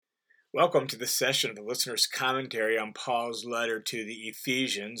Welcome to this session of the listener's commentary on Paul's letter to the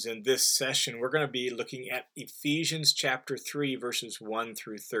Ephesians. In this session, we're going to be looking at Ephesians chapter 3, verses 1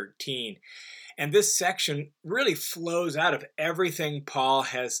 through 13. And this section really flows out of everything Paul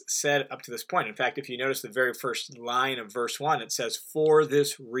has said up to this point. In fact, if you notice the very first line of verse 1, it says, "For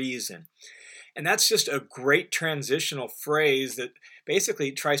this reason." And that's just a great transitional phrase that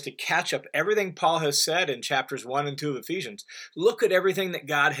basically tries to catch up everything Paul has said in chapters 1 and 2 of Ephesians. Look at everything that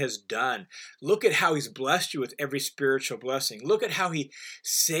God has done. Look at how he's blessed you with every spiritual blessing. Look at how he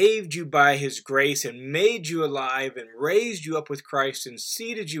saved you by his grace and made you alive and raised you up with Christ and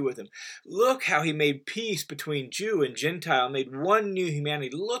seated you with him. Look how he made peace between Jew and Gentile, made one new humanity.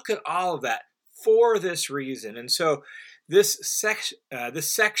 Look at all of that for this reason. And so this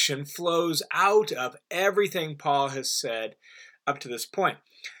section flows out of everything Paul has said up to this point.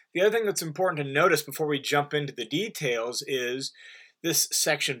 The other thing that's important to notice before we jump into the details is this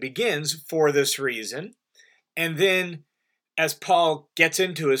section begins for this reason, and then as Paul gets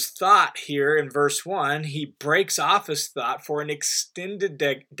into his thought here in verse 1, he breaks off his thought for an extended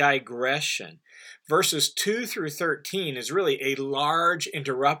digression. Verses 2 through 13 is really a large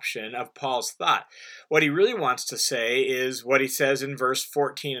interruption of Paul's thought. What he really wants to say is what he says in verse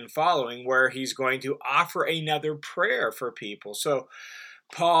 14 and following, where he's going to offer another prayer for people. So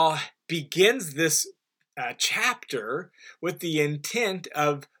Paul begins this chapter with the intent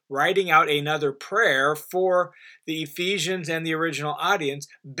of writing out another prayer for the Ephesians and the original audience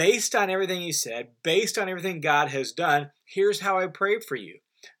based on everything he said, based on everything God has done. Here's how I pray for you.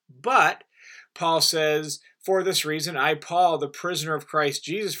 But Paul says, "For this reason, I, Paul, the prisoner of Christ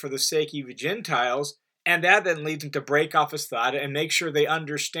Jesus, for the sake of you Gentiles," and that then leads him to break off his thought and make sure they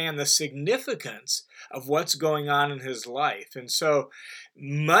understand the significance of what's going on in his life. And so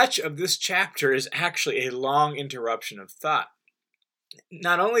much of this chapter is actually a long interruption of thought.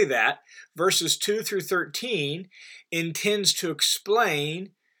 Not only that, verses 2 through 13 intends to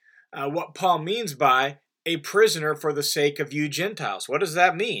explain what Paul means by a prisoner for the sake of you Gentiles. What does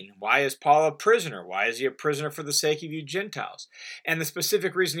that mean? Why is Paul a prisoner? Why is he a prisoner for the sake of you Gentiles? And the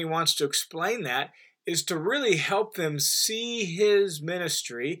specific reason he wants to explain that is to really help them see his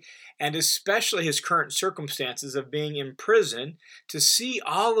ministry and especially his current circumstances of being in prison, to see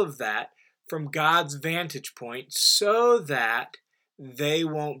all of that from God's vantage point so that they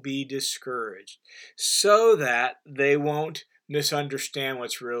won't be discouraged, so that they won't misunderstand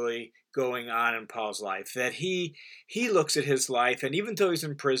what's really going on in Paul's life. That he looks at his life, and even though he's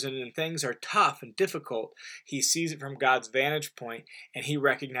in prison and things are tough and difficult, he sees it from God's vantage point, and he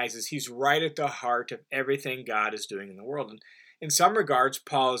recognizes he's right at the heart of everything God is doing in the world. And in some regards,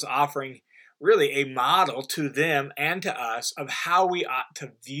 Paul is offering really a model to them and to us of how we ought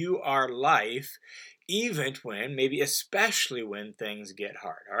to view our life, even when, maybe especially when, things get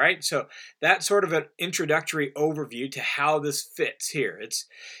hard. All right, so that's sort of an introductory overview to how this fits here.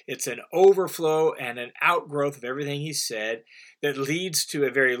 It's an overflow and an outgrowth of everything he said that leads to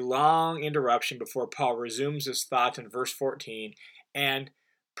a very long interruption before Paul resumes his thought in verse 14 and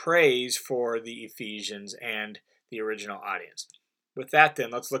prays for the Ephesians and the original audience. With that,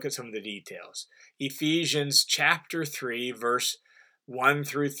 then, let's look at some of the details. Ephesians chapter 3, verse 1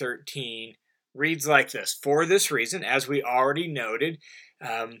 through 13 reads like this: "For this reason," as we already noted,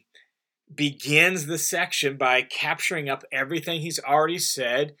 begins the section by capturing up everything he's already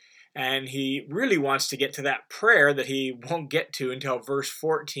said, and he really wants to get to that prayer that he won't get to until verse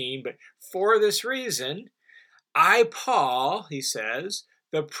 14. But "for this reason, I, Paul," he says,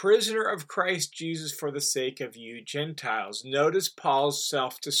 "the prisoner of Christ Jesus, for the sake of you Gentiles." Notice Paul's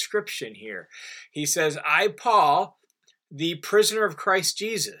self-description here. He says, "I, Paul, the prisoner of Christ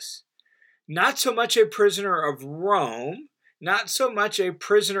Jesus." Not so much a prisoner of Rome, not so much a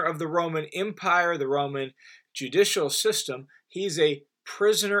prisoner of the Roman Empire, the Roman judicial system. He's a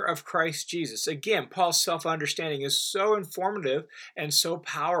prisoner of Christ Jesus. Again, Paul's self-understanding is so informative and so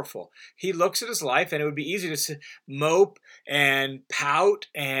powerful. He looks at his life, and it would be easy to mope and pout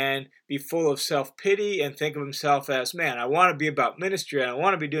and be full of self-pity and think of himself as, man, I want to be about ministry and I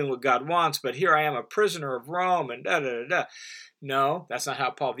want to be doing what God wants, but here I am, a prisoner of Rome and da-da-da-da. No, that's not how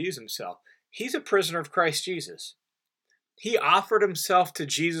Paul views himself. He's a prisoner of Christ Jesus. He offered himself to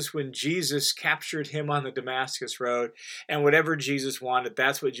Jesus when Jesus captured him on the Damascus Road, and whatever Jesus wanted,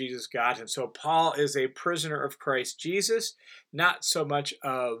 that's what Jesus got. And so Paul is a prisoner of Christ Jesus, not so much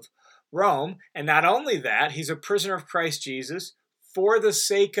of Rome. And not only that, he's a prisoner of Christ Jesus for the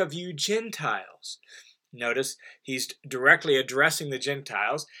sake of you Gentiles. Notice he's directly addressing the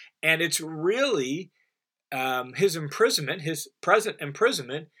Gentiles, and it's really his imprisonment, his present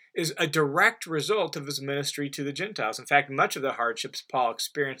imprisonment, is a direct result of his ministry to the Gentiles. In fact, much of the hardships Paul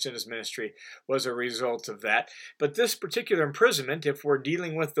experienced in his ministry was a result of that. But this particular imprisonment, if we're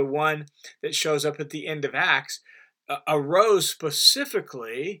dealing with the one that shows up at the end of Acts, arose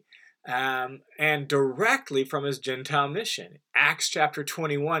specifically and directly from his Gentile mission. Acts chapter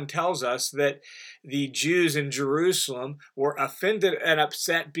 21 tells us that the Jews in Jerusalem were offended and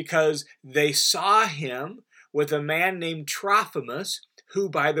upset because they saw him with a man named Trophimus, who,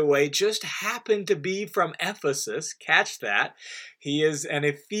 by the way, just happened to be from Ephesus. Catch that. He is an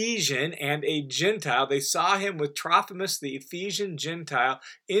Ephesian and a Gentile. They saw him with Trophimus, the Ephesian Gentile,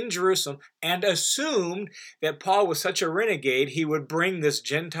 in Jerusalem, and assumed that Paul was such a renegade, he would bring this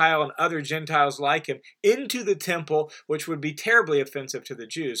Gentile and other Gentiles like him into the temple, which would be terribly offensive to the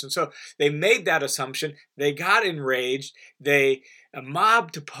Jews. And so they made that assumption. They got enraged. They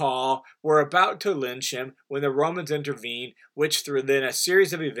mobbed Paul, were about to lynch him when the Romans intervened, which through then a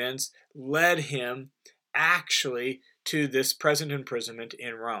series of events led him actually to this present imprisonment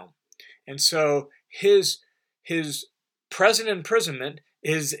in Rome. And so his present imprisonment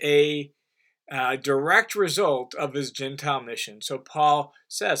is a direct result of his Gentile mission. So Paul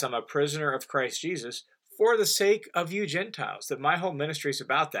says, I'm a prisoner of Christ Jesus for the sake of you Gentiles, that my whole ministry is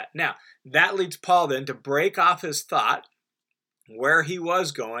about that. Now, that leads Paul then to break off his thought where he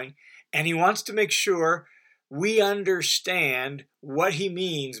was going, and he wants to make sure we understand what he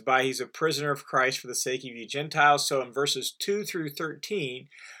means by he's a prisoner of Christ for the sake of you Gentiles. So in verses 2 through 13,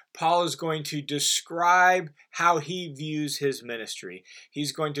 Paul is going to describe how he views his ministry.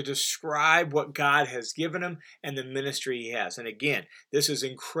 He's going to describe what God has given him and the ministry he has. And again, this is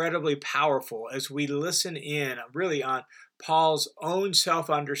incredibly powerful as we listen in really on Paul's own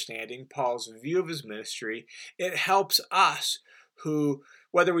self-understanding, Paul's view of his ministry. It helps us who,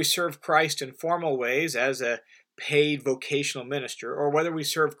 whether we serve Christ in formal ways as a paid vocational minister, or whether we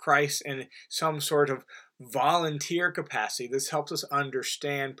serve Christ in some sort of volunteer capacity, this helps us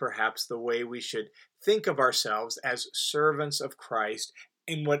understand perhaps the way we should think of ourselves as servants of Christ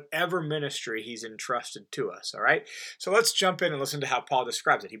in whatever ministry he's entrusted to us, all right? So let's jump in and listen to how Paul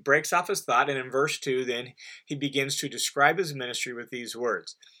describes it. He breaks off his thought, and in verse 2, then he begins to describe his ministry with these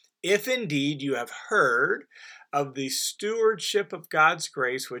words. If indeed you have heard of the stewardship of God's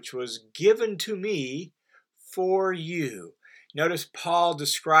grace, which was given to me for you. Notice Paul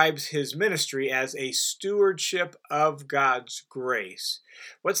describes his ministry as a stewardship of God's grace.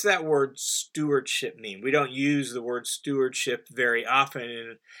 What's that word stewardship mean? We don't use the word stewardship very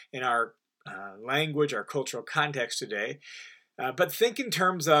often in our language, our cultural context today. But think in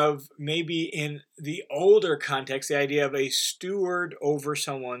terms of maybe in the older context, the idea of a steward over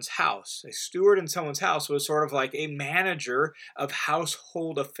someone's house. A steward in someone's house was sort of like a manager of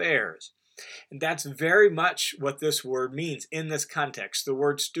household affairs. And that's very much what this word means in this context. The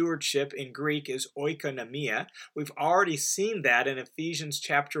word stewardship in Greek is oikonomia. We've already seen that in Ephesians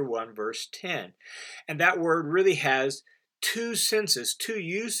chapter 1, verse 10. And that word really has two senses, two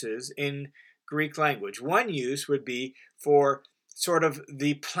uses in Greek language. One use would be for sort of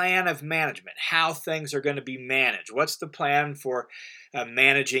the plan of management, how things are going to be managed. What's the plan for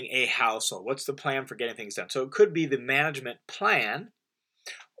managing a household? What's the plan for getting things done? So it could be the management plan,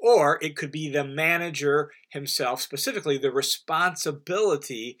 or it could be the manager himself, specifically the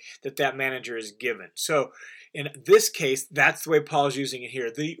responsibility that that manager is given. So in this case, that's the way Paul's using it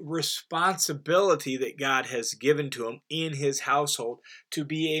here. The responsibility that God has given to him in his household to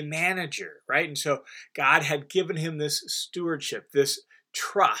be a manager, right? And so God had given him this stewardship, this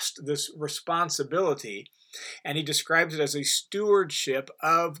trust, this responsibility, and he describes it as a stewardship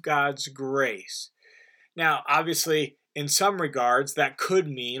of God's grace. Now, obviously, in some regards, that could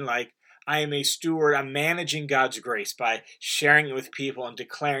mean like, I am a steward, I'm managing God's grace by sharing it with people and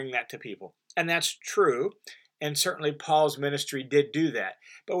declaring that to people. And that's true. And certainly Paul's ministry did do that.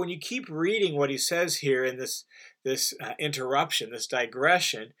 But when you keep reading what he says here in this interruption, this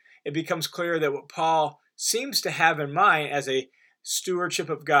digression, it becomes clear that what Paul seems to have in mind as a stewardship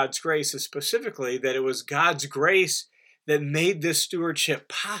of God's grace is specifically that it was God's grace that made this stewardship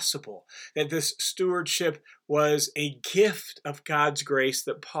possible, that this stewardship was a gift of God's grace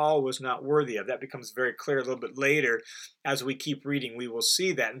that Paul was not worthy of. That becomes very clear a little bit later. As we keep reading, we will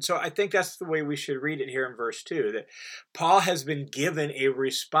see that. And so I think that's the way we should read it here in verse 2, that Paul has been given a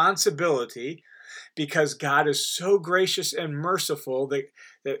responsibility because God is so gracious and merciful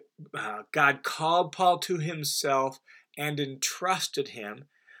that God called Paul to himself and entrusted him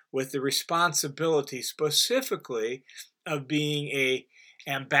with the responsibility specifically of being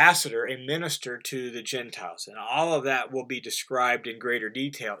ambassador, a minister to the Gentiles. And all of that will be described in greater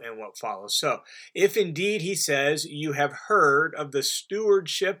detail in what follows. So, if indeed, he says, you have heard of the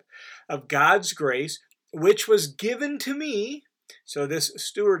stewardship of God's grace, which was given to me, so this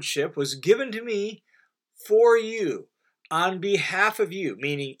stewardship was given to me for you, on behalf of you,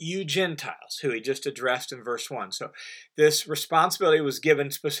 meaning you Gentiles, who he just addressed in verse 1. So this responsibility was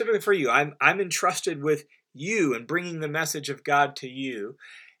given specifically for you. I'm entrusted with you and bringing the message of God to you.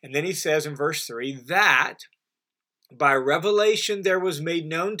 And then he says in verse 3, that by revelation there was made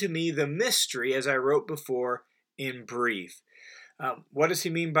known to me the mystery, as I wrote before in brief. What does he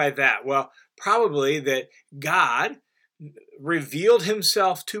mean by that? Well, probably that God revealed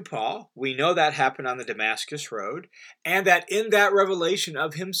himself to Paul. We know that happened on the Damascus Road, and that in that revelation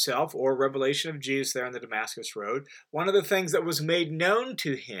of himself, or revelation of Jesus there on the Damascus Road, one of the things that was made known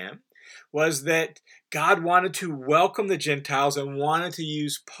to him was that God wanted to welcome the Gentiles and wanted to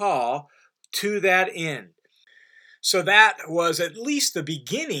use Paul to that end. So that was at least the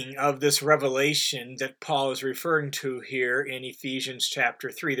beginning of this revelation that Paul is referring to here in Ephesians chapter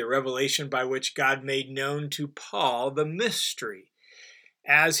 3, the revelation by which God made known to Paul the mystery,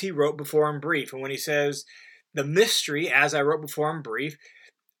 as he wrote before in brief. And when he says the mystery, as I wrote before in brief,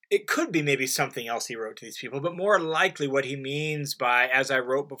 it could be maybe something else he wrote to these people, but more likely what he means by as I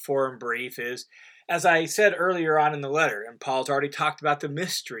wrote before in brief is, as I said earlier on in the letter, and Paul's already talked about the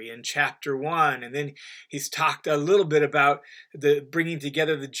mystery in chapter 1, and then he's talked a little bit about the bringing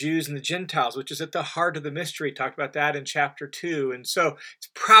together the Jews and the Gentiles, which is at the heart of the mystery. He talked about that in chapter 2, and so it's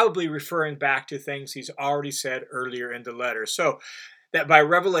probably referring back to things he's already said earlier in the letter. So that by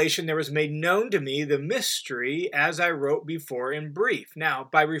revelation there was made known to me the mystery, as I wrote before in brief. Now,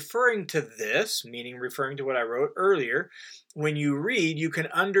 by referring to this, meaning referring to what I wrote earlier, when you read, you can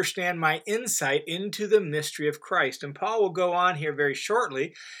understand my insight into the mystery of Christ. And Paul will go on here very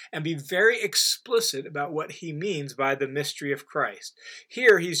shortly and be very explicit about what he means by the mystery of Christ.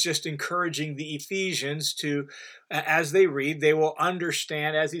 Here, he's just encouraging the Ephesians to, as they read, they will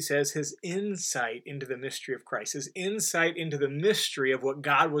understand, as he says, his insight into the mystery of Christ, his insight into the mystery of what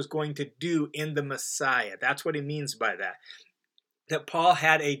God was going to do in the Messiah. That's what he means by that. That Paul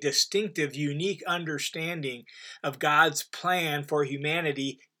had a distinctive, unique understanding of God's plan for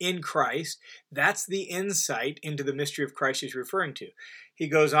humanity in Christ. That's the insight into the mystery of Christ he's referring to. He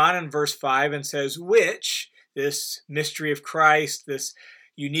goes on in verse 5 and says, which, this mystery of Christ, this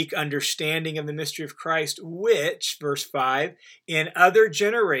unique understanding of the mystery of Christ, which, verse 5, in other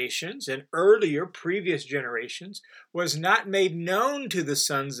generations, and earlier, previous generations, was not made known to the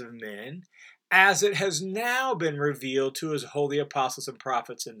sons of men, as it has now been revealed to his holy apostles and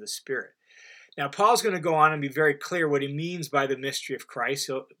prophets in the Spirit. Now, Paul's going to go on and be very clear what he means by the mystery of Christ.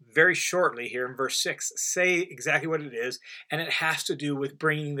 He'll very shortly here in verse 6 say exactly what it is, and it has to do with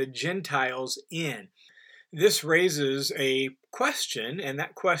bringing the Gentiles in. This raises a question, and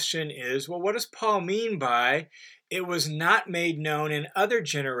that question is, well, what does Paul mean by it was not made known in other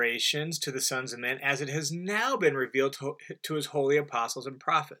generations to the sons of men, as it has now been revealed to his holy apostles and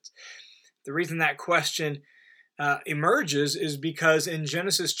prophets? The reason that question emerges is because in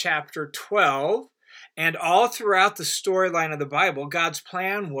Genesis chapter 12 and all throughout the storyline of the Bible, God's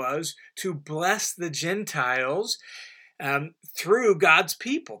plan was to bless the Gentiles through God's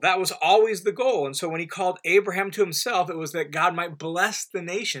people. That was always the goal. And so when he called Abraham to himself, it was that God might bless the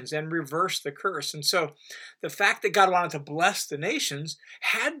nations and reverse the curse. And so the fact that God wanted to bless the nations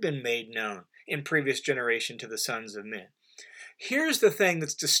had been made known in previous generation to the sons of men. Here's the thing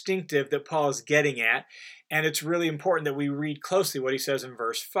that's distinctive that Paul is getting at, and it's really important that we read closely what he says in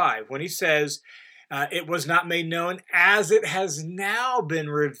verse 5. When he says, it was not made known as it has now been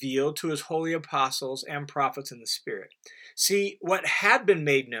revealed to his holy apostles and prophets in the Spirit. See, what had been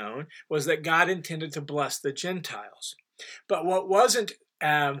made known was that God intended to bless the Gentiles. But what wasn't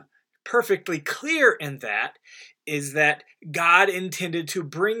perfectly clear in that is that God intended to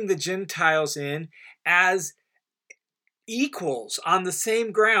bring the Gentiles in as equals on the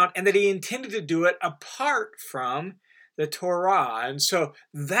same ground, and that he intended to do it apart from the Torah. And so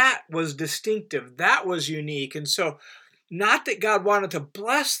that was distinctive, that was unique. And so not that God wanted to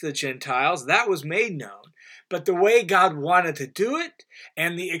bless the Gentiles, that was made known, but the way God wanted to do it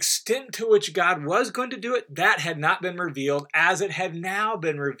and the extent to which God was going to do it, that had not been revealed, as it had now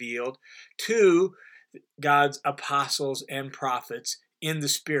been revealed to God's apostles and prophets in the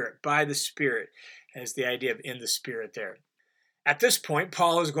Spirit, by the Spirit, as the idea of in the Spirit there. At this point,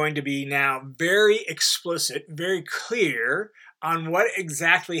 Paul is going to be now very explicit, very clear on what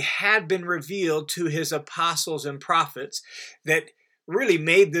exactly had been revealed to his apostles and prophets that really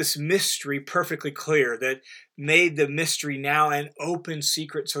made this mystery perfectly clear, that made the mystery now an open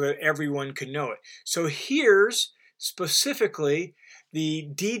secret so that everyone could know it. So here's specifically the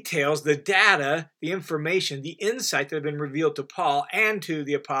details, the data, the information, the insight that have been revealed to Paul and to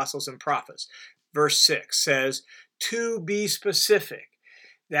the apostles and prophets. Verse 6 says, to be specific.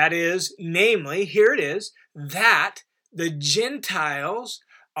 That is, namely, here it is, that the Gentiles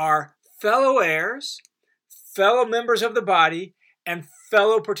are fellow heirs, fellow members of the body, and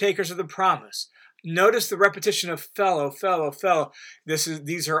fellow partakers of the promise. Notice the repetition of fellow, fellow, fellow.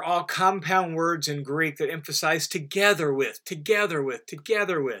 These are all compound words in Greek that emphasize together with, together with,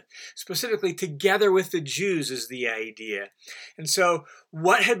 together with. Specifically, together with the Jews is the idea. And so,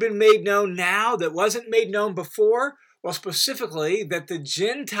 what had been made known now that wasn't made known before? Well, specifically, that the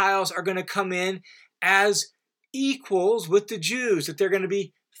Gentiles are going to come in as equals with the Jews, that they're going to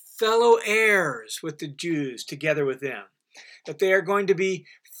be fellow heirs with the Jews together with them, that they are going to be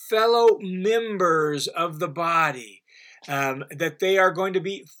fellow members of the body, that they are going to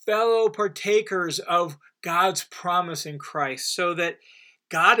be fellow partakers of God's promise in Christ, so that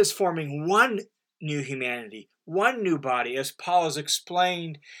God is forming one new humanity, one new body, as Paul has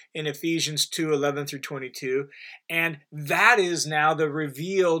explained in Ephesians 2:11 through 22, and that is now the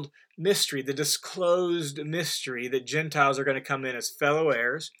revealed mystery, the disclosed mystery, that Gentiles are going to come in as fellow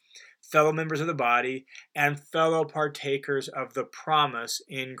heirs, fellow members of the body, and fellow partakers of the promise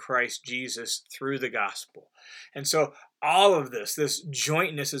in Christ Jesus through the gospel. And so all of this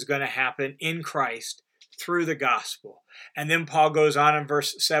jointness is going to happen in Christ through the gospel. And then Paul goes on in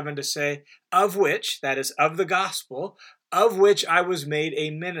verse 7 to say, of which, that is, of the gospel, of which I was made a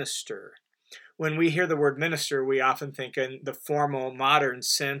minister. When we hear the word minister, we often think in the formal modern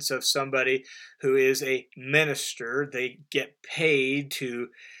sense of somebody who is a minister. They get paid to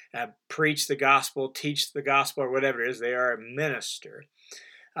preach the gospel, teach the gospel, or whatever it is. They are a minister.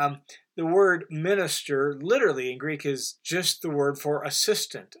 The word minister, literally in Greek, is just the word for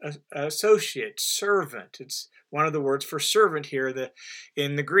assistant, associate, servant. It's one of the words for servant here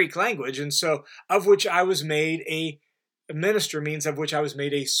in the Greek language. And so, of which I was made a minister means of which I was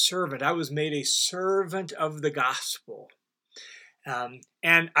made a servant. I was made a servant of the gospel.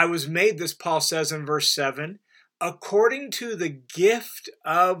 And I was made, this Paul says in verse 7, according to the gift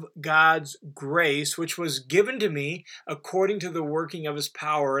of God's grace, which was given to me according to the working of his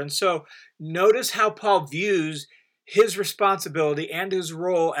power. And so notice how Paul views his responsibility and his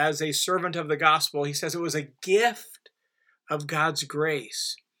role as a servant of the gospel. He says it was a gift of God's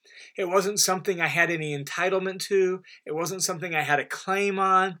grace. It wasn't something I had any entitlement to. It wasn't something I had a claim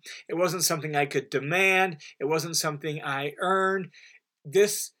on. It wasn't something I could demand. It wasn't something I earned.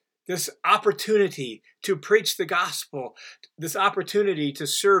 This opportunity to preach the gospel, this opportunity to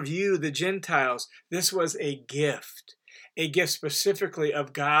serve you, the Gentiles, this was a gift specifically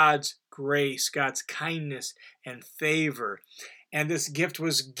of God's grace, God's kindness and favor. And this gift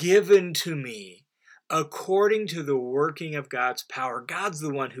was given to me according to the working of God's power. God's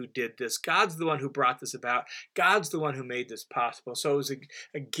the one who did this. God's the one who brought this about. God's the one who made this possible. So it was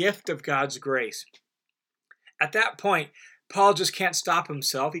a gift of God's grace. At that point, Paul just can't stop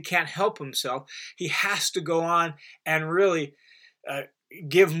himself. He can't help himself. He has to go on and really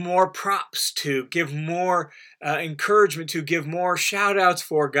give more props to, give more encouragement to, give more shout outs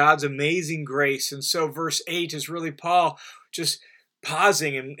for God's amazing grace. And so verse 8 is really Paul just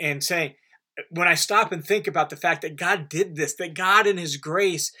pausing and saying, when I stop and think about the fact that God did this, that God in his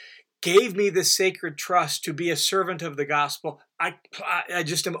grace gave me this sacred trust to be a servant of the gospel, I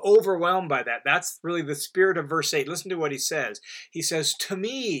just am overwhelmed by that. That's really the spirit of verse 8. Listen to what he says. He says, to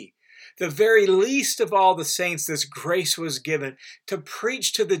me, the very least of all the saints, this grace was given to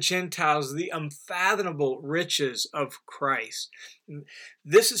preach to the Gentiles the unfathomable riches of Christ.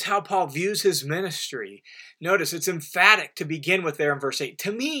 This is how Paul views his ministry. Notice it's emphatic to begin with there in verse 8.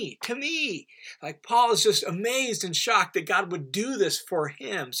 To me. Like Paul is just amazed and shocked that God would do this for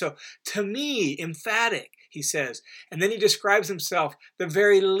him. So to me, emphatic, he says. And then he describes himself, the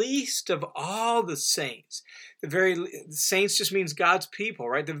very least of all the saints. Saints just means God's people,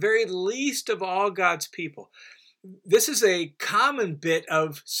 right? The very least of all God's people. This is a common bit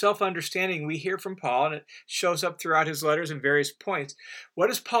of self-understanding we hear from Paul, and it shows up throughout his letters in various points. What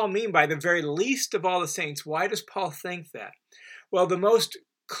does Paul mean by the very least of all the saints? Why does Paul think that? Well, the most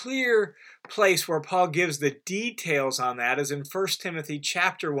clear place where Paul gives the details on that is in 1 Timothy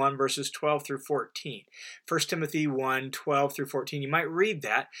chapter 1, verses 12 through 14. 1 Timothy 1, 12 through 14. You might read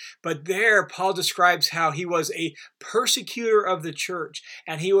that, but there Paul describes how he was a persecutor of the church,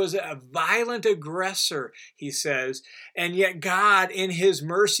 and he was a violent aggressor, he says, and yet God, in his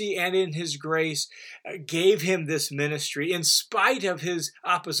mercy and in his grace, gave him this ministry in spite of his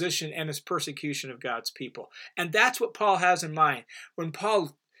opposition and his persecution of God's people. And that's what Paul has in mind. When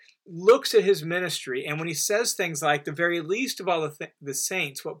Paul looks at his ministry, and when he says things like the very least of all the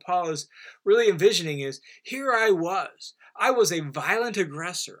saints, what Paul is really envisioning is, here I was a violent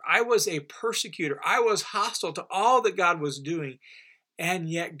aggressor, I was a persecutor, I was hostile to all that God was doing, and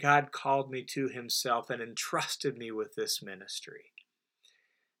yet God called me to himself and entrusted me with this ministry.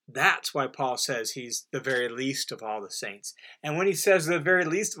 That's why Paul says he's the very least of all the saints. And when he says the very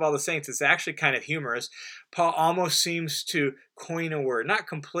least of all the saints, it's actually kind of humorous. Paul almost seems to coin a word, not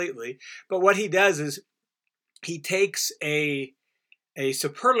completely, but what he does is he takes a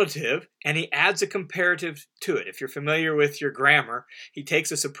superlative and he adds a comparative to it. If you're familiar with your grammar, he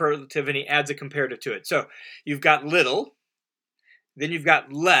takes a superlative and he adds a comparative to it. So you've got little, then you've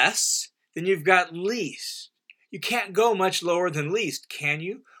got less, then you've got least. You can't go much lower than least, can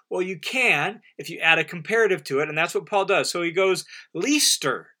you? Well, you can if you add a comparative to it, and that's what Paul does. So he goes,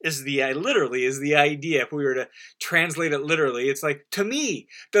 leaster literally is the idea. If we were to translate it literally, it's like, to me,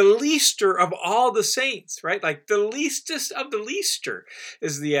 the leaster of all the saints, right? Like the leastest of the leaster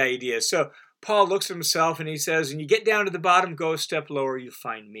is the idea. So Paul looks at himself and he says, when you get down to the bottom, go a step lower, you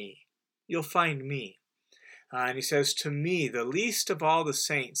find me. You'll find me. And he says, to me, the least of all the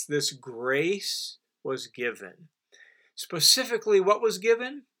saints, this grace was given. Specifically, what was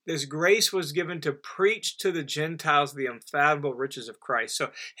given? This grace was given to preach to the Gentiles the unfathomable riches of Christ.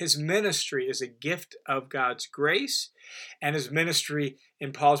 So his ministry is a gift of God's grace, and his ministry,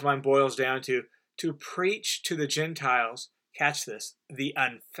 in Paul's mind, boils down to preach to the Gentiles, catch this, the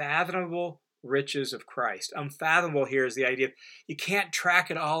unfathomable riches of Christ. Unfathomable here is the idea of you can't track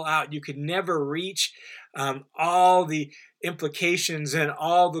it all out. You could never reach all the implications and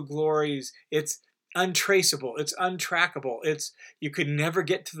all the glories. It's untraceable. It's untrackable. You could never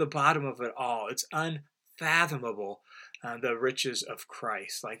get to the bottom of it all. It's unfathomable, the riches of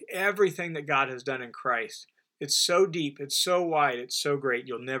Christ. Like everything that God has done in Christ, it's so deep, it's so wide, it's so great,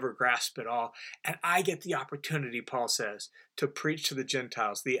 you'll never grasp it all. And I get the opportunity, Paul says, to preach to the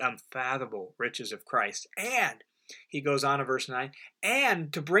Gentiles the unfathomable riches of Christ. And, he goes on in verse 9,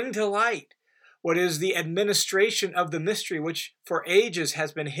 and to bring to light what is the administration of the mystery, which for ages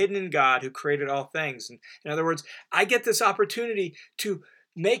has been hidden in God who created all things. And in other words, I get this opportunity to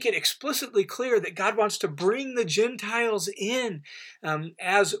make it explicitly clear that God wants to bring the Gentiles in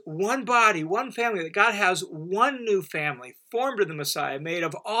as one body, one family, that God has one new family formed in the Messiah, made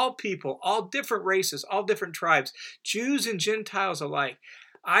of all people, all different races, all different tribes, Jews and Gentiles alike.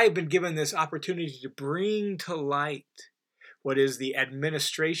 I have been given this opportunity to bring to light what is the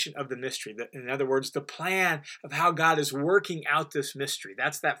administration of the mystery. In other words, the plan of how God is working out this mystery.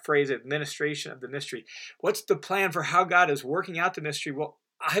 That's that phrase, administration of the mystery. What's the plan for how God is working out the mystery? Well,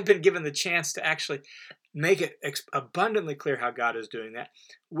 I've been given the chance to actually make it abundantly clear how God is doing that,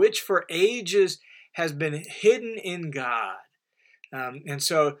 which for ages has been hidden in God. And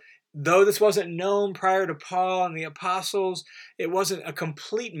so, though this wasn't known prior to Paul and the apostles, it wasn't a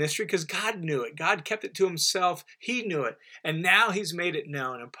complete mystery because God knew it. God kept it to himself. He knew it. And now he's made it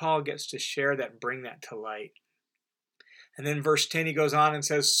known. And Paul gets to share that and bring that to light. And then verse 10, he goes on and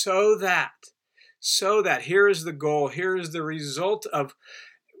says, so that, here is the goal. Here is the result of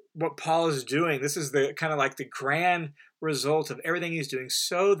what Paul is doing. This is the kind of like the grand result of everything he's doing,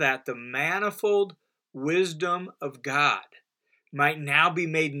 so that the manifold wisdom of God might now be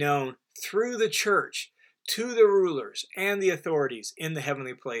made known through the church to the rulers and the authorities in the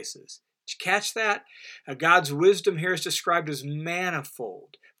heavenly places. Did you catch that? God's wisdom here is described as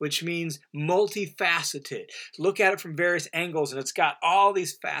manifold, which means multifaceted. Look at it from various angles, and it's got all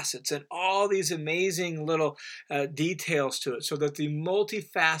these facets and all these amazing little details to it, so that the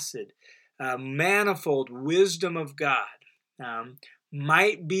multifaceted, manifold wisdom of God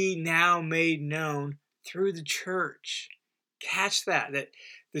might be now made known through the church. Catch that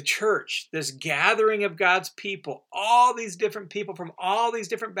the church, this gathering of God's people, all these different people from all these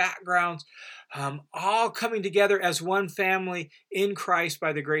different backgrounds, all coming together as one family in Christ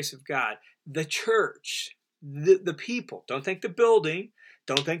by the grace of God. The church, the people, don't think the building,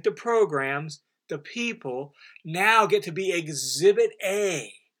 don't think the programs, the people now get to be Exhibit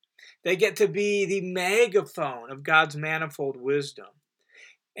A. They get to be the megaphone of God's manifold wisdom.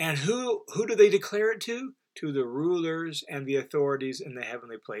 And who do they declare it to? to the rulers and the authorities in the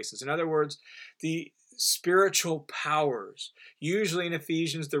heavenly places. In other words, the spiritual powers. Usually in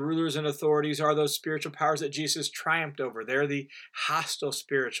Ephesians, the rulers and authorities are those spiritual powers that Jesus triumphed over. They're the hostile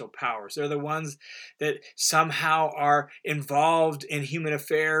spiritual powers. They're the ones that somehow are involved in human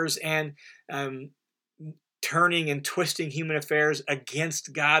affairs and turning and twisting human affairs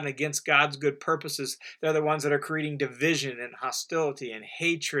against God and against God's good purposes. They're the ones that are creating division and hostility and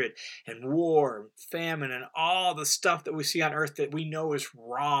hatred and war and famine and all the stuff that we see on earth that we know is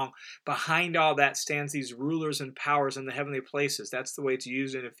wrong. Behind all that stands these rulers and powers in the heavenly places. That's the way it's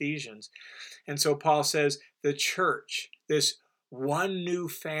used in Ephesians. And so Paul says the church, this one new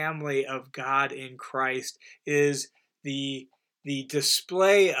family of God in Christ, is the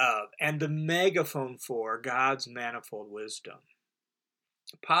display of and the megaphone for God's manifold wisdom.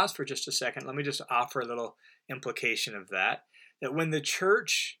 Pause for just a second. Let me just offer a little implication of that. That when the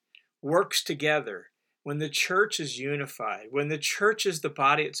church works together, when the church is unified, when the church is the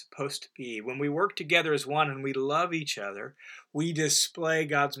body it's supposed to be, when we work together as one and we love each other, we display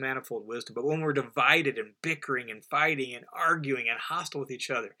God's manifold wisdom. But when we're divided and bickering and fighting and arguing and hostile with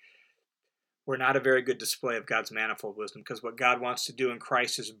each other, we're not a very good display of God's manifold wisdom, because what God wants to do in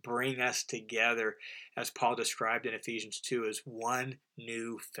Christ is bring us together, as Paul described in Ephesians 2, as one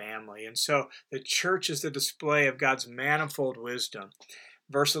new family. And so the church is the display of God's manifold wisdom.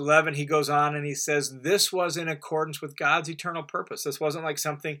 Verse 11, he goes on and he says, this was in accordance with God's eternal purpose. This wasn't like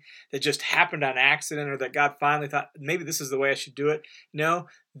something that just happened on accident or that God finally thought, maybe this is the way I should do it. No,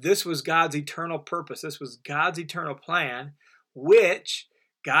 this was God's eternal purpose. This was God's eternal plan, which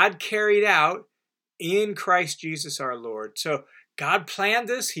God carried out in Christ Jesus our Lord. So God planned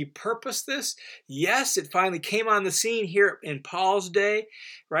this. He purposed this. Yes, it finally came on the scene here in Paul's day,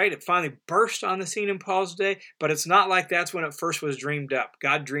 right? It finally burst on the scene in Paul's day, but it's not like that's when it first was dreamed up.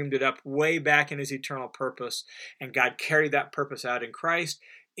 God dreamed it up way back in his eternal purpose, and God carried that purpose out in Christ,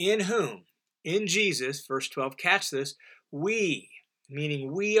 in whom, in Jesus, verse 12, catch this, we,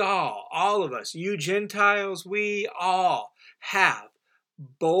 meaning we all of us, you Gentiles, we all have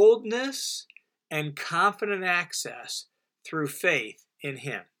boldness and confident access through faith in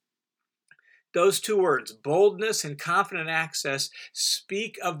him. Those two words, boldness and confident access,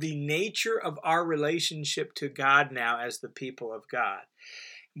 speak of the nature of our relationship to God now as the people of God.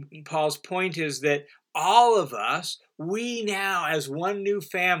 Paul's point is that all of us, we now as one new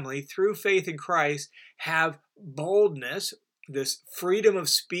family through faith in Christ, have boldness, this freedom of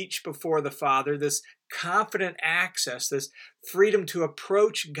speech before the Father, this confident access, this freedom to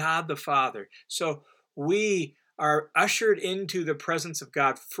approach God the Father. So we are ushered into the presence of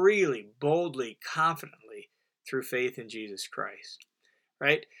God freely, boldly, confidently through faith in Jesus Christ,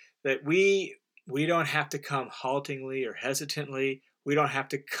 right? That we don't have to come haltingly or hesitantly. We don't have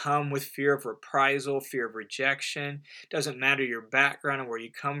to come with fear of reprisal, fear of rejection. It doesn't matter your background and where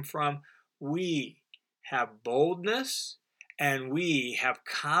you come from. We have boldness and we have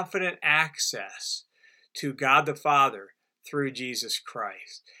confident access to God the Father through Jesus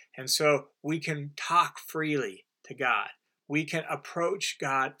Christ. And so we can talk freely to God. We can approach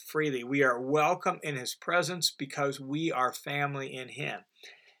God freely. We are welcome in his presence because we are family in him.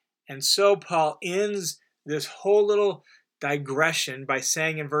 And so Paul ends this whole little digression by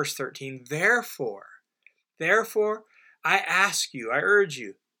saying in verse 13, therefore, I ask you, I urge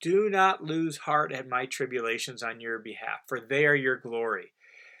you, do not lose heart at my tribulations on your behalf, for they are your glory.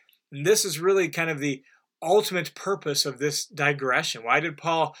 And this is really kind of the ultimate purpose of this digression. Why did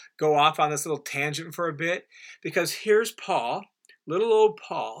Paul go off on this little tangent for a bit? Because here's Paul, little old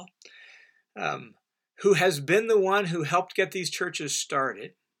Paul, who has been the one who helped get these churches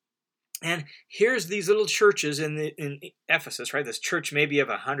started. And here's these little churches in Ephesus, right? This church maybe of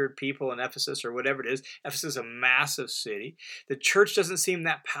 100 people in Ephesus or whatever it is. Ephesus is a massive city. The church doesn't seem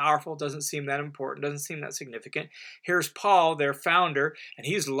that powerful, doesn't seem that important, doesn't seem that significant. Here's Paul, their founder, and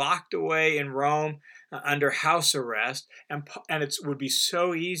he's locked away in Rome under house arrest. And it would be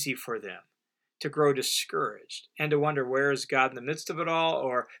so easy for them to grow discouraged and to wonder, where is God in the midst of it all?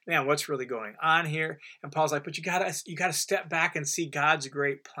 Or, man, what's really going on here? And Paul's like, but you gotta step back and see God's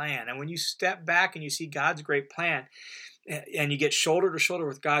great plan. And when you step back and you see God's great plan and you get shoulder to shoulder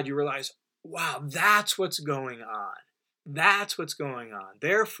with God, you realize, wow, that's what's going on. That's what's going on.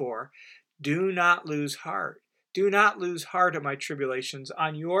 Therefore, do not lose heart. Do not lose heart at my tribulations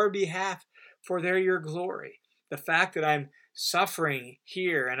on your behalf, for they're your glory. The fact that I'm suffering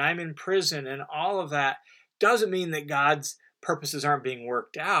here and I'm in prison and all of that doesn't mean that God's purposes aren't being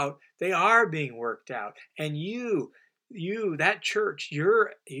worked out. They are being worked out. And you, that church,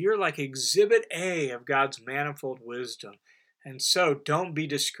 you're like exhibit A of God's manifold wisdom. And so don't be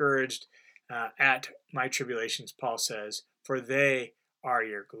discouraged at my tribulations, Paul says, for they are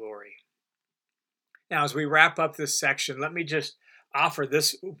your glory. Now, as we wrap up this section, let me just offer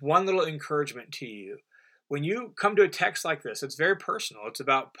this one little encouragement to you. When you come to a text like this, it's very personal. It's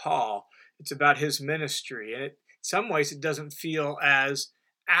about Paul. It's about his ministry. And in some ways, it doesn't feel as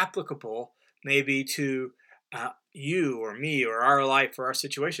applicable maybe to you or me or our life or our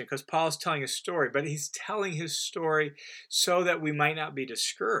situation, because Paul's telling his story, but he's telling his story so that we might not be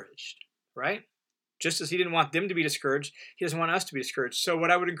discouraged, right? Just as he didn't want them to be discouraged, he doesn't want us to be discouraged. So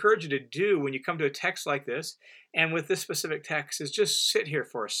what I would encourage you to do when you come to a text like this, and with this specific text, is just sit here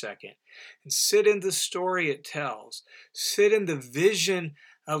for a second and sit in the story it tells. Sit in the vision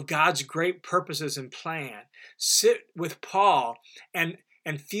of God's great purposes and plan. Sit with Paul and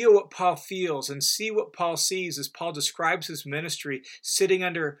feel what Paul feels and see what Paul sees as Paul describes his ministry sitting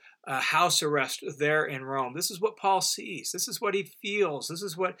under house arrest there in Rome. This is what Paul sees. This is what he feels.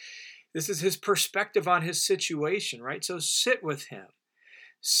 This is his perspective on his situation, right? So sit with him.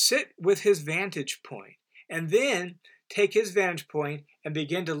 Sit with his vantage point. And then take his vantage point and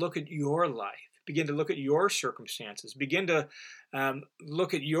begin to look at your life. Begin to look at your circumstances. Begin to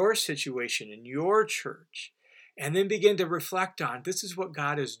look at your situation in your church. And then begin to reflect on, this is what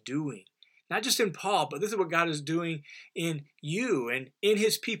God is doing. Not just in Paul, but this is what God is doing in you and in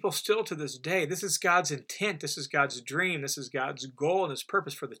his people still to this day. This is God's intent. This is God's dream. This is God's goal and his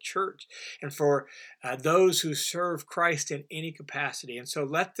purpose for the church and for those who serve Christ in any capacity. And so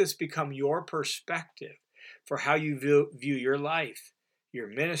let this become your perspective for how you view your life, your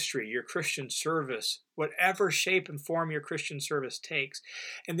ministry, your Christian service, whatever shape and form your Christian service takes.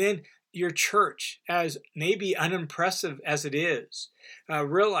 And then your church, as maybe unimpressive as it is,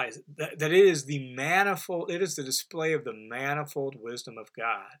 realize that it is the display of the manifold wisdom of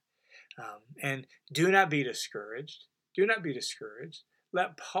God. And do not be discouraged. Do not be discouraged.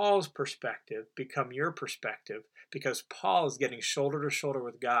 Let Paul's perspective become your perspective, because Paul is getting shoulder to shoulder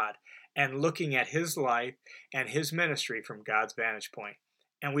with God and looking at his life and his ministry from God's vantage point.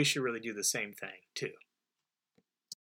 And we should really do the same thing too.